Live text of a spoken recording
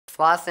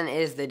Flossing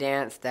is the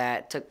dance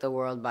that took the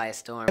world by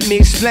storm. Let me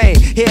explain.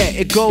 Here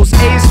it goes.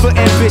 A is for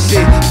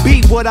ambition.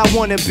 Be what I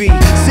wanna be.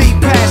 See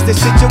past the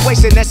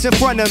situation that's in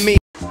front of me.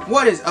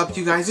 What is up,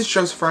 you guys? It's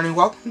josepharning.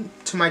 Welcome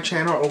to my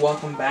channel, or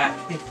welcome back.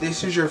 If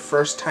this is your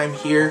first time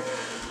here,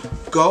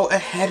 go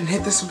ahead and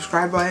hit the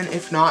subscribe button.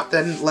 If not,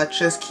 then let's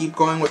just keep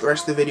going with the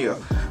rest of the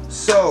video.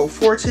 So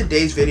for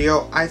today's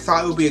video, I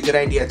thought it would be a good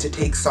idea to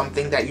take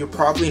something that you're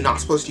probably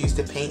not supposed to use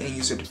to paint and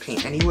use it to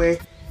paint anyway.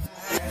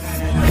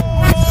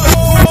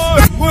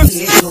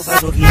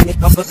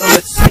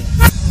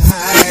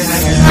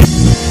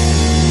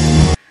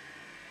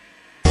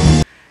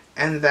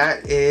 And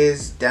that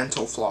is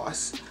dental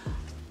floss.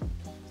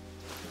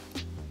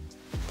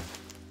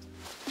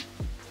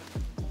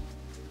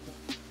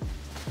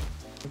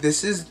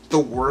 This is the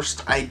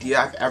worst idea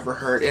I've ever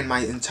heard in my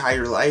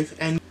entire life,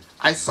 and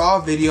I saw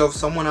a video of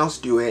someone else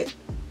do it.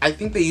 I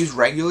think they use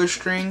regular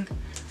string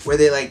where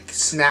they like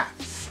snap.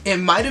 It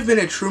might have been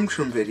a Troom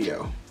Troom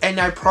video, and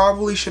I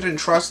probably shouldn't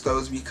trust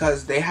those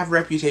because they have a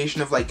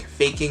reputation of like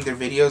faking their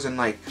videos, and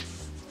like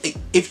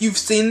if you've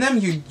seen them,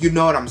 you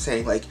know what I'm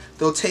saying. Like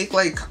they'll take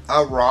like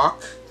a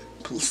rock,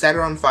 set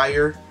it on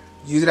fire,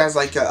 use it as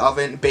like an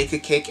oven, bake a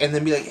cake, and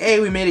then be like, hey,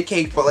 we made a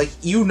cake. But like,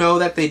 you know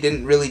that they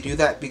didn't really do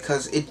that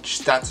because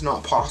that's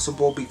not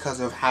possible because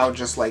of how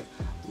just like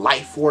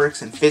life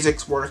works and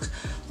physics works.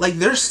 Like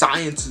there's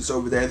scientists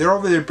over there. They're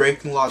over there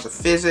breaking laws of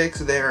physics.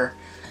 They're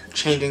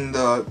changing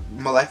the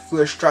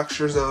molecular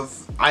structures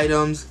of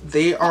items.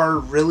 They are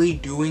really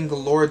doing the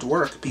Lord's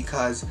work,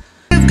 because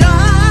if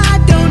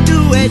God don't do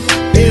it,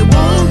 it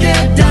won't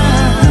get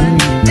done.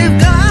 If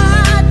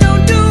God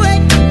don't do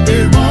it,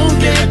 it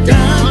won't get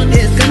done.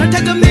 It's gonna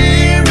take a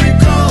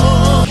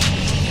miracle.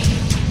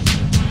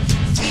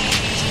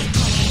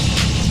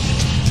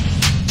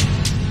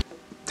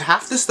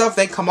 Half the stuff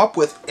they come up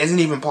with isn't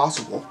even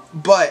possible.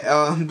 But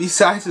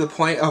besides the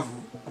point of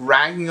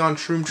ragging on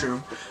Troom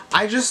Troom,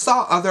 I just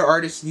saw other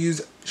artists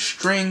use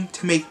string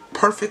to make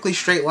perfectly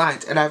straight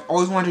lines, and I've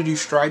always wanted to do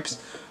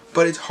stripes,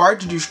 but it's hard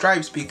to do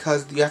stripes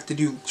because you have to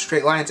do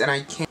straight lines, and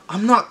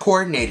I'm not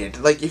coordinated.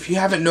 Like, if you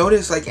haven't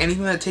noticed, like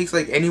anything that takes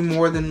like any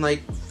more than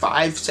like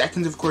 5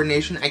 seconds of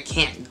coordination, I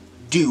can't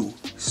do.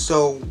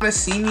 So, you wanna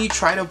see me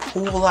try to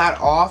pull that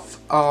off?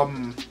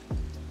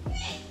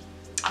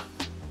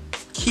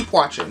 Keep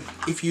watching.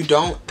 If you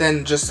don't,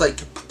 then just like,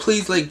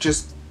 please like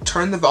just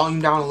turn the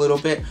volume down a little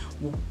bit,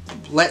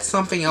 let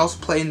something else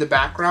play in the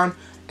background,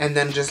 and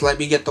then just let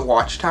me get the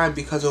watch time,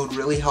 because it would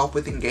really help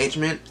with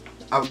engagement.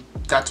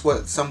 That's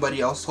what somebody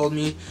else told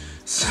me.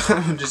 So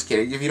I'm just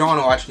kidding. If you don't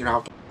want to watch, you don't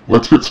have to.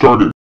 Let's get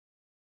started.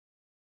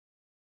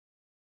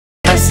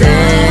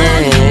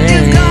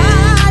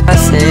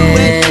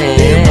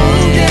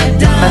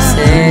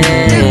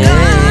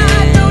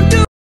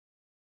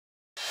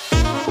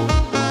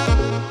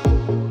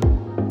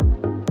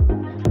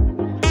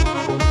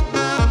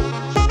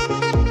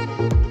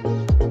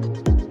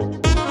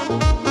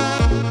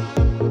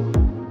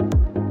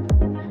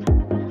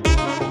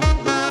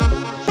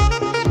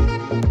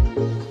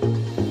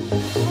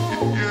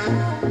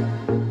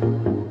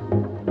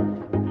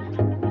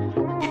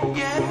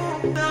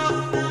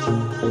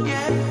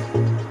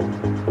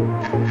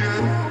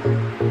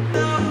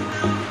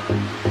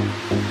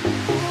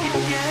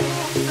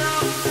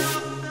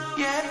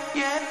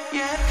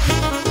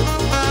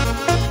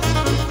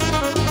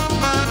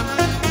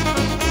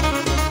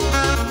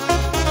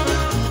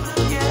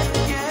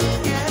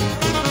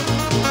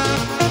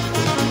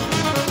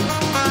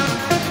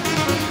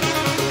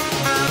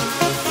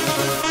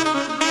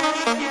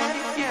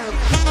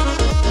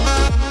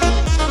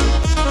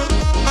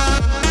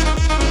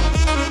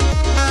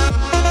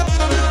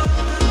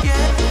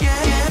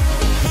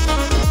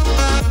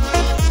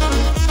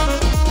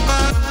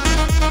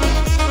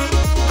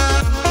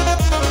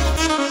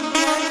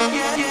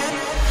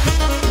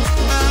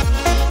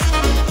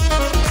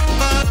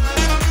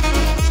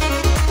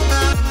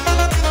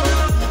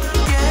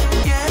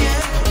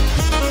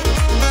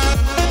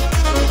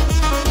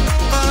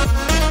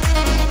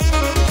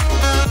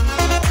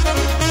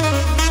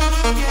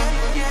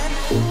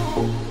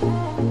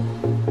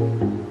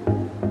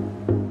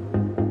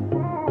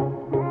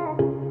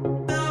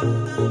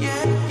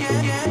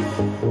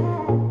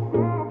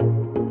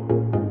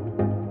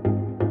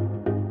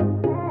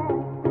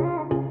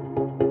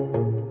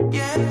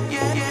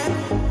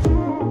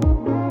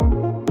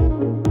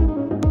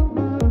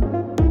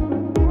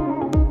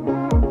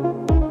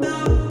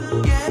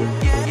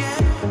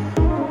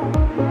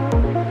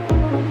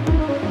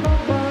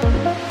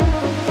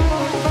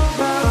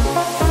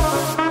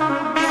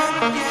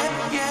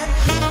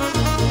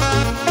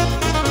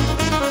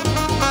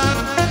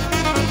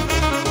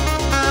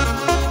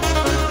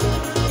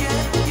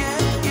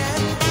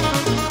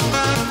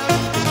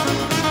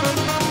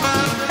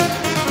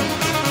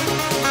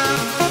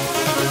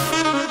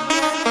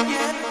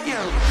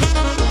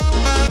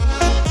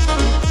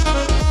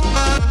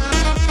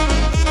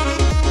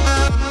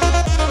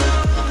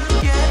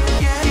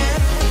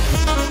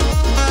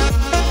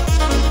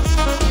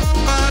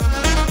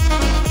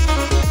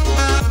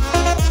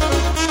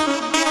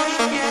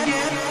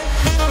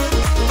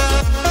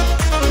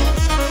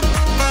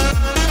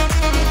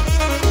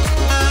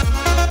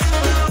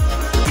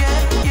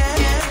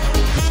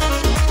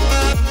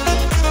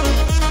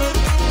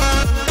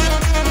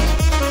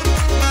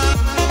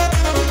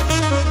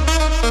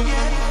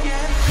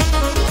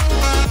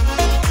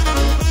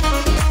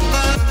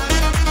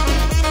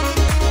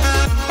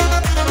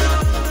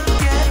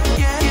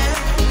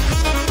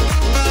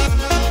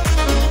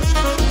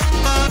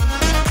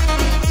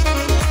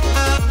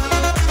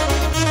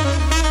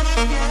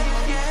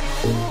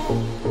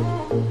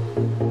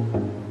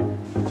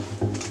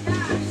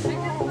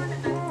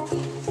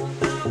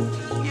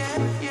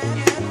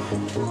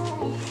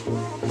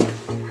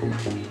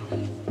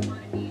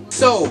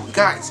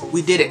 guys,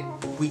 we did it.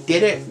 We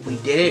did it. We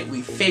did it.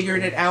 We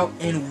figured it out,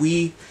 and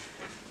we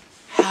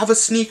have a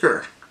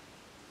sneaker.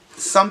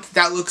 Something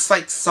that looks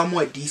like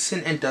somewhat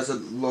decent and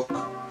doesn't look.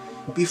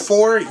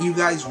 Before you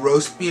guys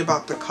roast me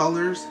about the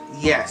colors,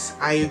 yes,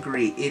 I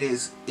agree.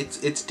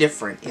 It's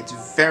different.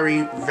 It's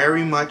very,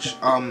 very much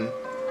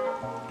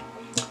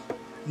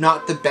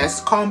not the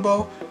best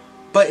combo.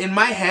 But in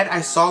my head, I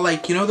saw,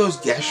 like, you know those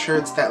Guess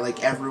shirts that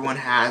like everyone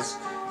has,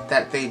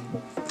 that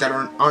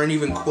aren't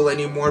even cool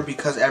anymore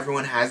because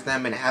everyone has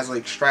them, and it has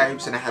like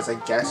stripes and it has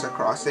like Guess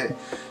across it.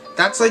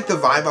 That's like the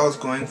vibe I was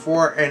going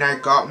for, and I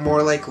got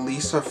more like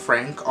Lisa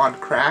Frank on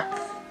crack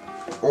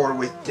or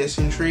with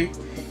dysentery.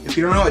 If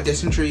you don't know what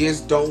dysentery is,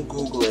 don't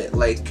Google it.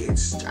 Like,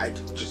 it's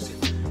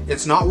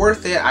not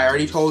worth it. I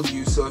already told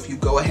you. So if you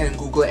go ahead and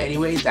Google it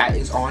anyway, that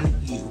is on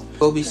you.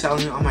 We'll be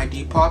selling it on my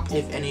Depop.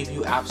 If any of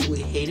you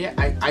absolutely hate it,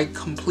 I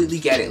completely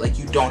get it. Like,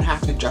 you don't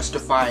have to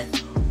justify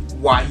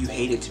why you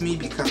hate it to me,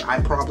 because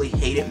I probably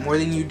hate it more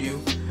than you do.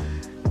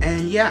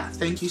 And yeah,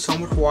 thank you so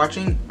much for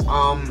watching.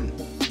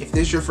 If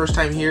this is your first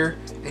time here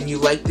and you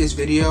like this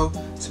video,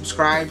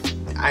 subscribe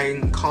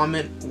and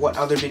comment what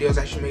other videos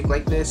I should make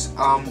like this.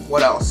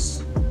 What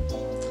else?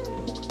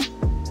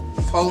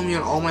 Follow me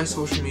on all my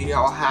social media.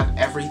 I'll have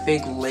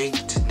everything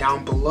linked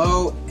down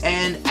below.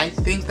 And I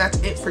think that's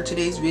it for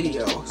today's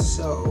video.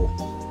 So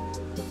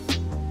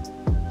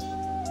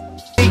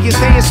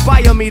they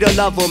inspire me to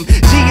love them. G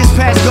is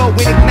past go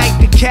when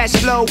ignite the cash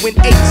flow. When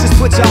H is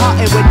put your heart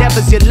in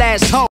whatever's your last hope.